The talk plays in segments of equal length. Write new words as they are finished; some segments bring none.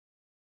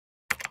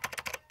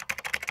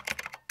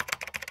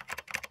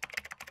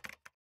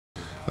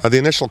The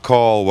initial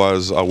call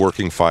was a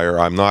working fire.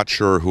 I'm not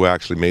sure who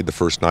actually made the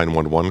first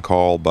 911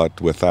 call, but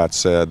with that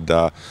said,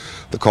 the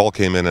call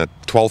came in at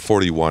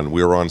 12:41.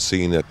 We were on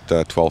scene at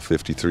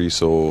 12:53,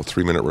 so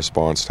 3-minute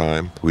response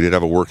time. We did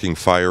have a working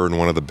fire in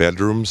one of the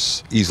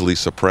bedrooms, easily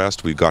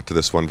suppressed. We got to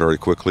this one very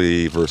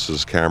quickly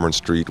versus Cameron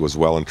Street was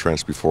well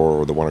entrenched before,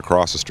 or the one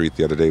across the street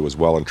the other day was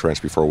well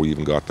entrenched before we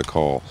even got the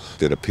call.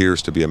 It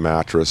appears to be a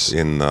mattress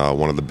in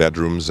one of the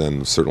bedrooms,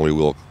 and certainly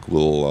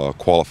we'll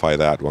qualify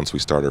that once we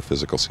start our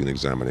physical scene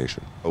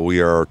examination. We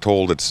are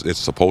told it's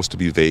supposed to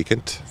be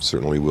vacant.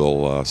 Certainly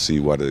we'll see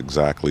what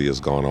exactly has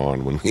gone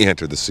on when we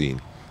enter the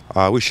scene.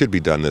 We should be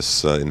done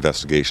this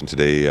investigation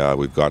today.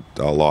 We've got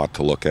a lot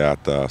to look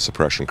at.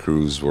 Suppression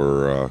crews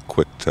were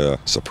quick to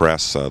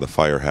suppress. The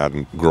fire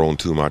hadn't grown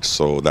too much,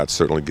 so that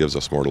certainly gives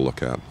us more to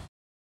look at.